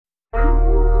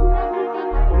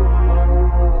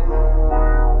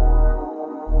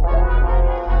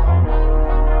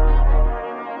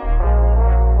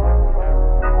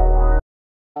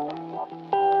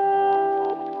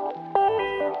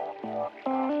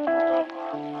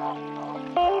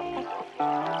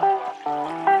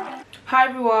Hi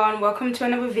everyone, welcome to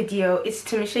another video. It's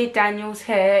Timothy Daniels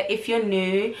here if you're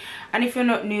new, and if you're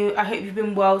not new, I hope you've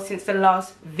been well since the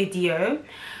last video.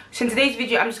 So in today's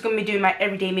video, I'm just going to be doing my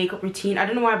everyday makeup routine. I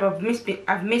don't know why, but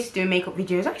I've missed doing makeup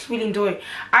videos. I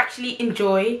actually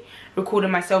enjoy recording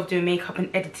myself doing makeup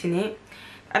and editing it.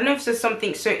 I don't know if there's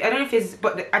something, so I don't know if it's,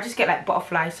 but I just get like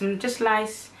butterflies, some just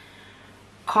nice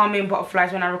calming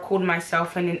butterflies when I record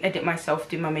myself and then edit myself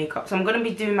do my makeup. So I'm going to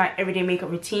be doing my everyday makeup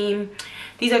routine.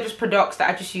 These are just products that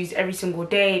I just use every single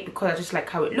day because I just like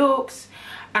how it looks,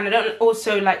 and I don't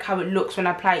also like how it looks when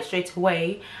I apply it straight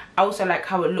away. I also like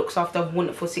how it looks after I've worn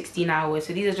it for 16 hours.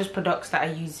 So these are just products that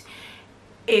I use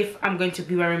if I'm going to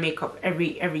be wearing makeup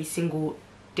every single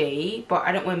day. But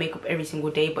I don't wear makeup every single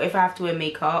day, but if I have to wear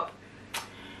makeup,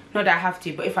 not that I have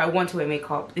to, but if I want to wear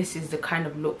makeup, this is the kind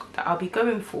of look that I'll be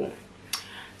going for.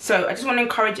 So I just want to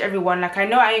encourage everyone, like I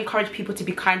know I encourage people to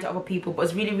be kind to other people, but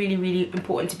it's really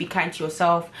important to be kind to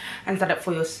yourself and stand up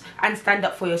for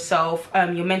yourself.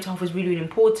 Your mental health is really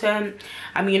important.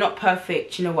 I mean, you're not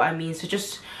perfect, you know what I mean? So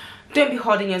just don't be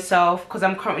hard on yourself, because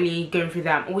I'm currently going through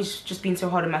that. I'm always just being so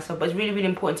hard on myself, but it's really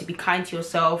important to be kind to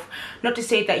yourself. Not to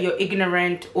say that you're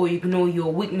ignorant or you ignore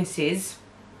your weaknesses,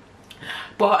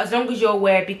 but as long as you're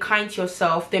aware, be kind to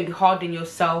yourself, don't be hard on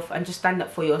yourself, and just stand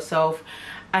up for yourself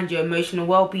and your emotional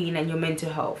well-being and your mental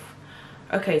health.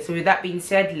 Okay, so with that being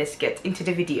said, let's get into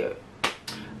the video.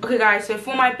 Okay guys, so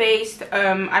for my base,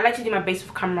 I like to do my base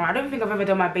off camera. I don't think I've ever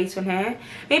done my base on here.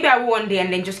 Maybe I will one day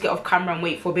and then just get off camera and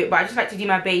wait for a bit, but I just like to do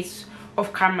my base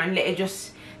off camera and let it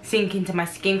just sink into my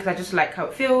skin because I just like how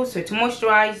it feels. So to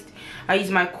moisturize, I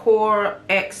use my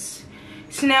COSRX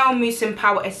Snail Mucin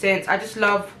Power Essence. I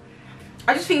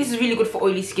just think this is really good for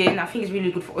oily skin.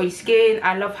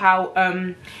 I love how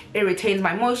it retains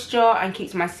my moisture and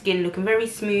keeps my skin looking very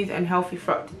smooth and healthy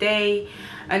throughout the day.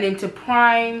 And then to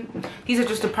prime, these are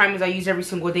just the primers I use every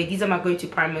single day. These are my go-to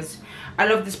primers. I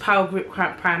love this Power Grip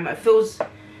Primer. It feels,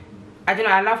 I don't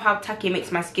know, I love how tacky it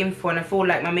makes my skin feel, and I feel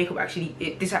like my makeup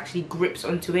this actually grips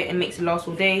onto it and makes it last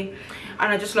all day.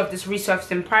 And I just love this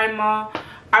Resurfacing Primer.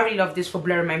 I really love this for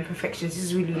blurring my imperfections. This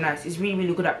is really nice. It's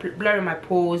really good at blurring my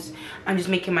pores and just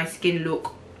making my skin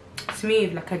look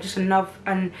smooth. Like I just love,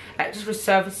 and like just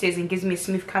resurfaces and gives me a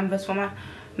smooth canvas for my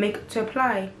makeup to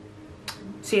apply.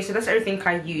 So yeah, so that's everything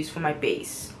I use for my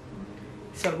base.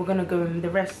 So we're gonna go in with the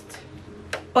rest.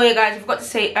 Oh yeah guys, I forgot to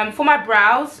say, for my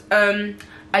brows,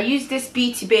 I use this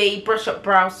Beauty Bay Brush Up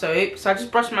Brow Soap. So I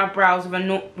just brush my brows with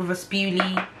a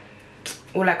spoolie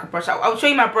or like a brush. I'll show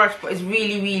you my brush, but it's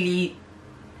really,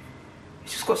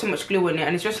 it's just got so much glue in it,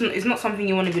 and it's not something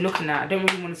you want to be looking at. I don't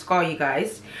really want to scar you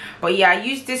guys, but yeah, I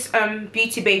use this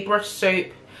Beauty Bay Brush Soap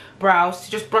brows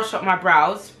to just brush up my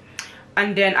brows,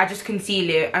 and then I just conceal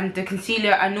it. And the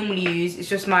concealer I normally use is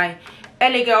just my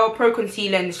E.l.f. Pro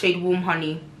Concealer in the shade Warm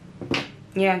Honey.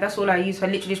 Yeah, that's all I use. I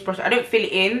literally just brush it. I don't fill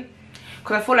it in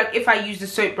because I feel like if I use the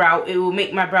soap brow, it will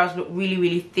make my brows look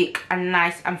really thick and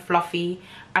nice and fluffy,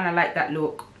 and I like that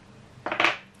look.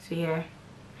 So yeah,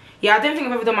 I don't think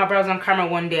I've ever done my brows on camera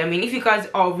one day. I mean, if you guys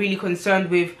are really concerned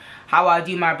with how I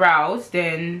do my brows,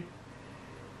 then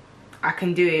I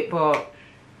can do it. But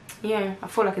yeah, I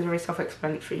feel like it's very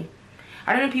self-explanatory.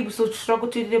 I don't know, people still struggle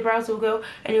to do their brows or go.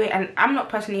 Anyway, and I'm not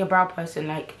personally a brow person.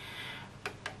 Like,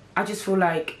 I just feel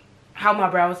like how my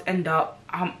brows end up,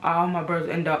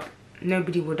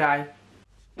 nobody will die.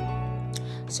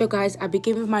 So guys, I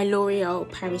begin with my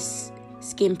L'Oreal Paris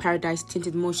Skin Paradise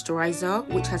Tinted Moisturizer,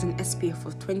 which has an SPF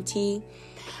of 20.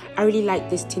 I really like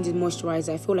this tinted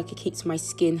moisturizer. I feel like it keeps my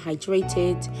skin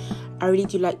hydrated. I really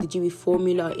do like the dewy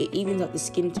formula. It evens out the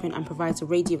skin tone and provides a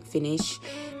radiant finish.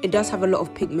 It does have a lot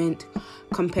of pigment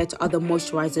compared to other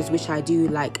moisturizers, which I do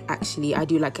like. Actually, I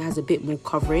do like it has a bit more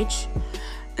coverage.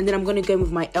 And then I'm going to go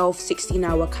with my E.l.f.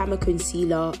 16-Hour Camo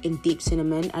Concealer in Deep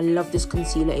Cinnamon. I love this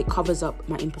concealer. It covers up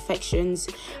my imperfections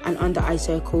and under eye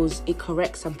circles. It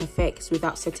corrects and perfects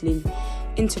without settling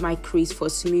into my crease for a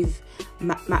smooth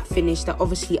matte finish that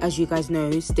obviously, as you guys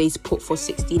know, stays put for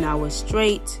 16 hours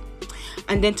straight.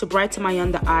 And then to brighten my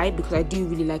under eye, because I do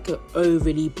really like an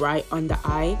overly bright under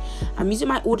eye, I'm using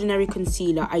my Ordinary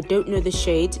concealer. I don't know the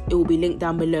shade. It will be linked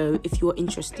down below if you're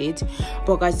interested.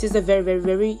 But guys, this is a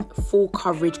very full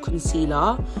coverage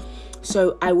concealer.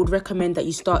 So I would recommend that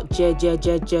you start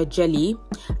jelly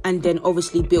and then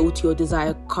obviously build to your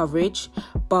desired coverage.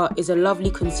 But it's a lovely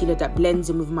concealer that blends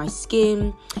in with my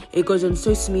skin. It goes on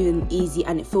so smooth and easy,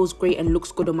 and it feels great and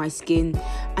looks good on my skin,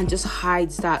 and just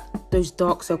hides those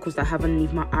dark circles that I have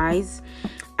underneath my eyes.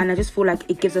 And I just feel like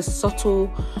it gives a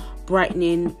subtle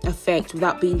brightening effect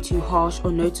without being too harsh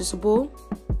or noticeable.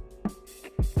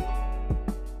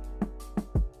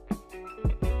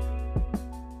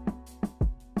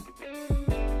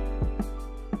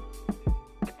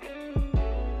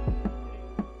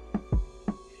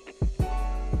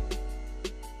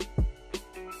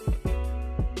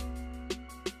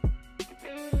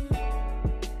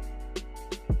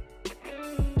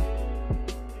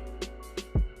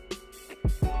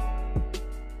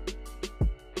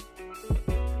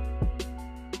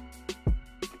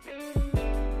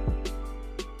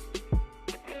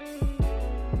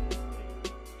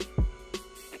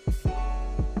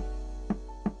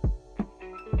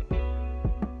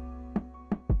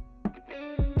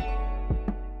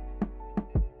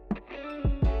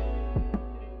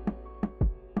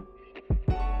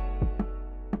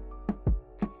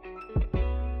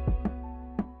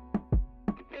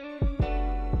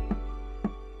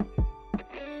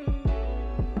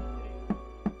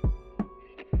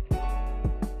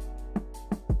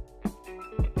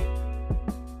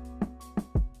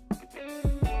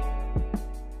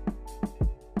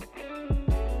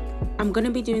 I'm going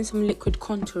to be doing some liquid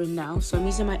contouring now. So I'm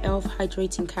using my E.l.f.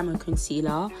 Hydrating Camo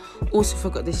Concealer. Also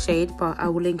forgot the shade, but I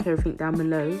will link everything down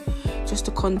below. Just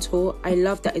to contour. I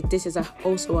love that this is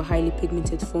also a highly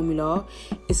pigmented formula.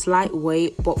 It's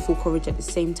lightweight but full coverage at the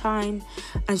same time.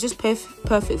 And it's just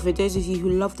perfect for those of you who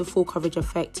love the full coverage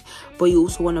effect, but you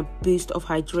also want a boost of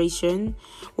hydration.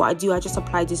 What I do, I just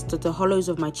apply this to the hollows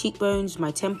of my cheekbones,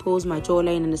 my temples, my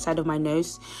jawline, and the side of my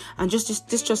nose. And this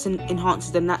just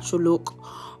enhances the natural look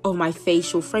of my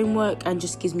facial framework and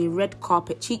just gives me red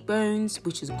carpet cheekbones,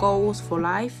 which is goals for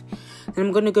life. Then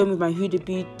I'm going to go with my Huda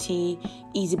Beauty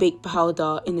Easy Bake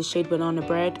Powder in the shade Banana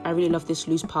Bread. I really love this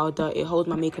loose powder. It holds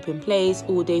my makeup in place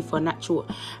all day for natural,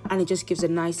 and it just gives a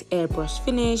nice airbrush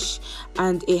finish,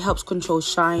 and it helps control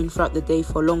shine throughout the day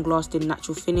for a long-lasting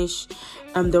natural finish.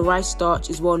 The rice starch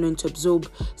is well known to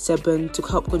absorb sebum to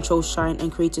help control shine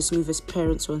and create a smooth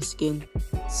appearance on skin.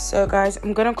 So guys,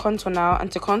 I'm going to contour now,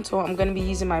 and to contour I'm going to be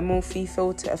using my Morphe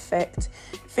Filter Effect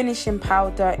finishing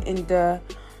powder in the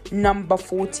number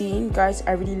 14. Guys,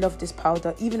 I really love this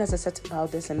powder. Even as a setting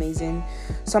powder, it's amazing.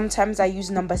 Sometimes I use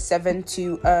number 7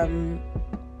 to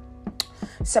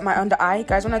set my under eye.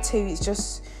 Guys, when I tell you,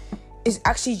 it's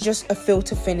actually just a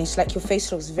filter finish. Like, your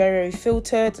face looks very, very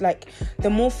filtered. Like, the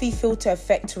Morphe Filter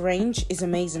Effect range is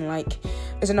amazing. Like,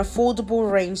 it's an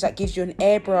affordable range that gives you an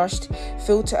airbrushed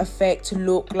filter effect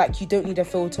look. Like, you don't need a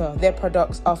filter. Their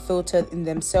products are filtered in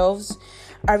themselves.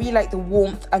 I really like the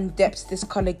warmth and depth this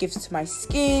color gives to my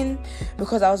skin,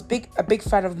 because I was a big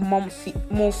fan of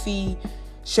Morphe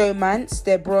Showmance,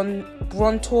 their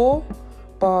Bronzer,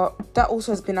 but that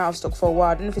also has been out of stock for a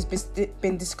while. I don't know if it's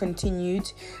been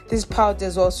discontinued. This powder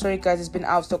as well, sorry guys, it's been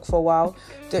out of stock for a while.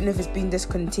 Don't know if it's been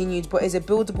discontinued, but it's a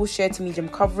buildable shade to medium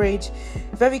coverage,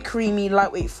 very creamy,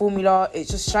 lightweight formula. It's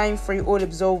just shine free, oil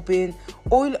absorbing,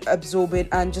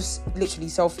 and just literally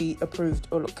selfie approved.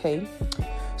 All okay.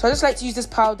 So I just like to use this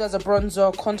powder as a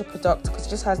bronzer contour product because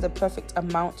it just has the perfect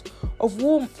amount of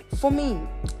warmth for me.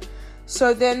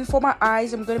 So then for my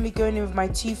eyes, I'm going to be going in with my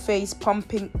Too Faced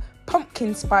Pumpkin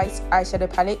Spice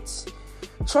eyeshadow palette.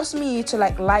 Trust me to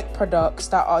like products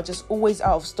that are just always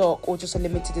out of stock or just a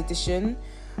limited edition.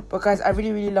 But guys, I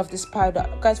really love this powder.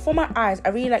 Guys, for my eyes, I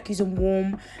really like using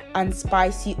warm and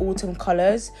spicy autumn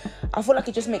colors. I feel like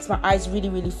it just makes my eyes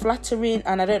really flattering,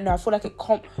 and I don't know, I feel like it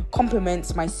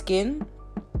complements my skin.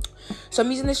 So I'm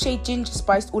using the shade Ginger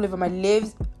Spiced all over my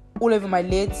lids,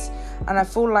 and I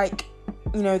feel like,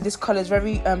 you know, this color is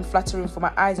very flattering for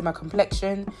my eyes and my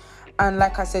complexion. And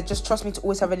like I said, just trust me to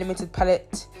always have a limited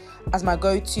palette as my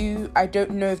go-to. I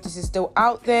don't know if this is still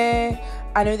out there.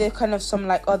 I know there's kind of some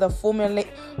like other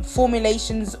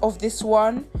formulations of this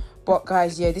one, but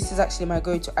guys, yeah, this is actually my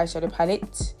go-to eyeshadow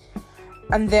palette.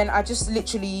 And then I just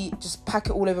literally just pack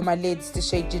it all over my lids, the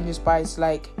shade Ginger Spice,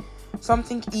 like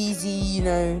something easy, you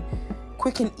know,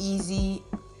 quick and easy,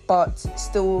 but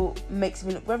still makes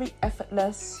me look very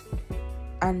effortless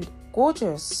and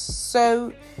gorgeous.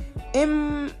 So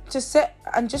to set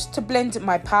and just to blend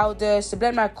my powders, to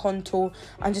blend my contour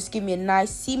and just give me a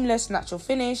nice seamless natural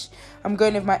finish, I'm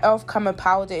going with my E.l.f. Camo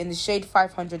powder in the shade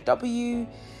 500W.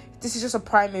 This is just a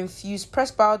prime infused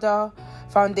pressed powder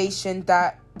foundation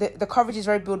that the coverage is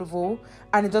very buildable,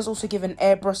 and it does also give an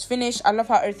airbrush finish. I love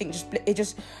how everything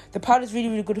the powder is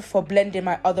really good for blending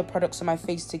my other products on my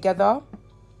face together.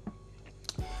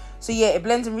 So yeah, it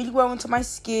blends in really well into my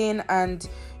skin, and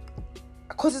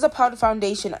because it's a powder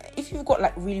foundation, if you've got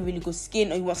like really good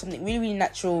skin or you want something really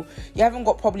natural, you haven't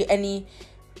got probably any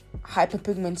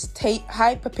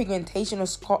hyperpigmentation or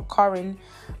scarring,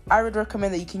 I would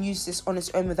recommend that you can use this on its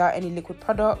own without any liquid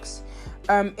products.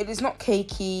 It is not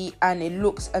cakey, and it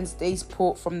looks and stays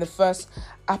put from the first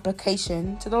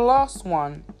application to the last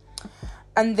one.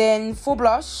 And then for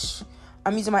blush,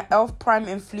 I'm using my E.l.f. Prime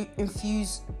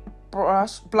Infused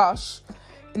blush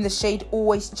in the shade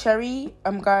Always Cherry.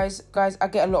 Guys, I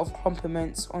get a lot of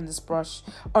compliments on this blush,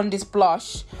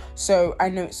 so I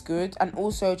know it's good. And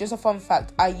also, just a fun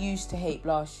fact, I used to hate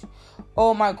blush.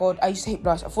 Oh my god, I used to hate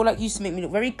blush. I feel like it used to make me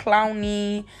look very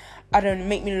clowny. I don't know,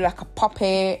 make me look like a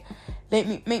puppet.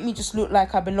 Make me just look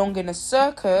like I belong in a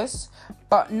circus.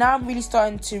 But now I'm really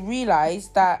starting to realise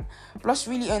that blush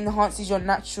really enhances your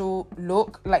natural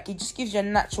look. Like, it just gives you a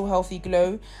natural, healthy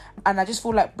glow. And I just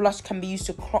feel like blush can be used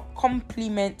to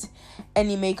complement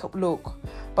any makeup look.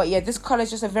 But yeah, this colour is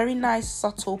just a very nice,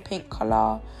 subtle pink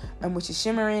colour, which is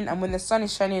shimmering. And when the sun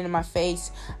is shining in my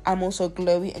face, I'm also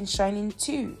glowy and shining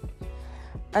too.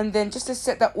 And then just to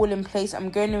set that all in place,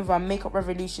 I'm going with our Makeup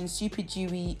Revolution Super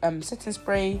Dewy setting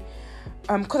spray.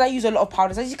 because I use a lot of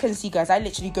powders. As you can see, guys, I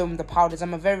literally go with the powders.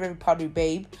 I'm a very, very powdery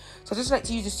babe. So I just like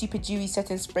to use a super dewy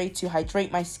setting spray to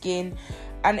hydrate my skin.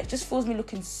 And it just feels me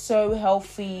looking so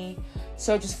healthy,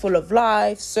 so just full of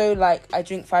life. So like I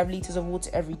drink 5 liters of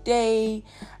water every day.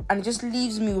 And it just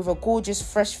leaves me with a gorgeous,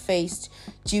 fresh-faced,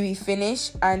 dewy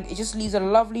finish. And it just leaves a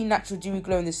lovely, natural, dewy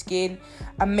glow in the skin.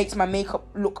 And makes my makeup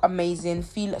look amazing,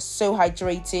 feel so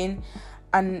hydrating.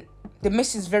 And the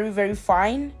mist is very, very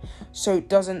fine, so it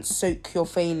doesn't soak your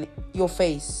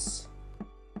face.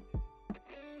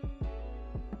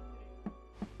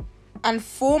 And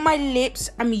for my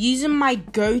lips, I'm using my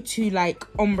go-to like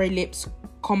ombre lips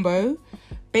combo.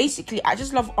 Basically, I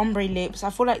just love ombre lips.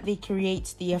 I feel like they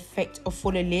create the effect of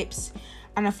fuller lips,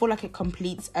 and I feel like it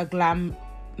completes a glam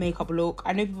makeup look.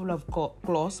 I know people have got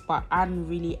gloss, but I'm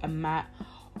really a matte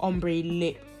ombre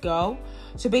lip girl.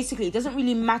 So basically, it doesn't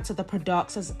really matter the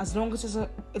products as long as it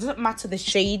doesn't matter the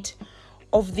shade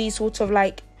of these sort of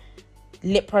like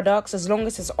lip products. As long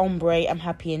as it's ombre, I'm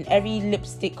happy. And every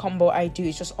lipstick combo I do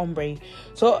is just ombre.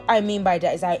 So what I mean by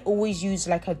that is I always use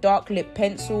like a dark lip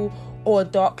pencil or a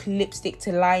dark lipstick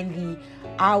to line the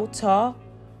outer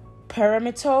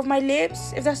perimeter of my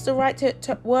lips, if that's the right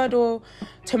word or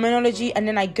terminology. And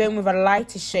then I go in with a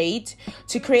lighter shade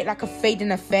to create like a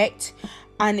fading effect,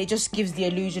 and it just gives the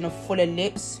illusion of fuller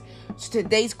lips. So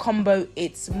today's combo,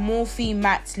 it's Morphe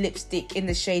matte lipstick in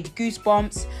the shade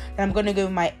Goosebumps. And I'm going to go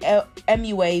with my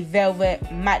MUA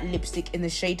Velvet matte lipstick in the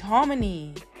shade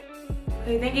Harmony.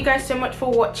 Okay, thank you guys so much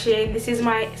for watching. This is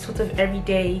my sort of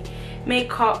everyday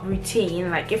makeup routine.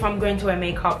 Like if I'm going to wear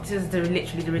makeup, this is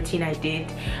literally the routine I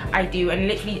do. And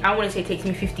literally, I want to say it takes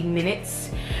me 15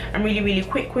 minutes. I'm really, really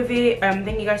quick with it.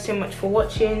 Thank you guys so much for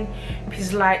watching.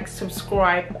 Please like,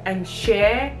 subscribe and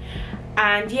share.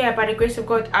 And yeah, by the grace of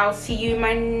God, I'll see you in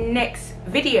my next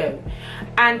video.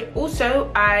 And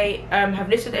also I have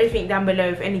listed everything down below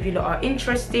if any of you lot are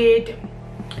interested.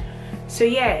 So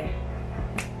yeah,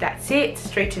 that's it.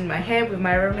 Straighten my hair with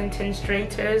my Remington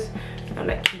straighters. Not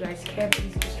like you guys care, but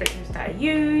these are the straighteners that I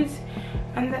use.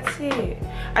 And that's it.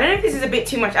 I don't know if this is a bit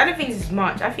too much. I don't think this is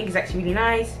much. I think it's actually really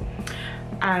nice.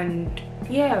 And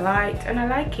yeah, light, and I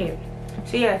like it.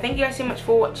 So yeah, thank you guys so much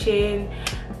for watching.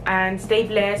 And stay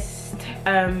blessed,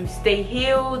 stay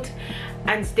healed,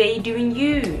 and stay doing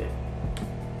you.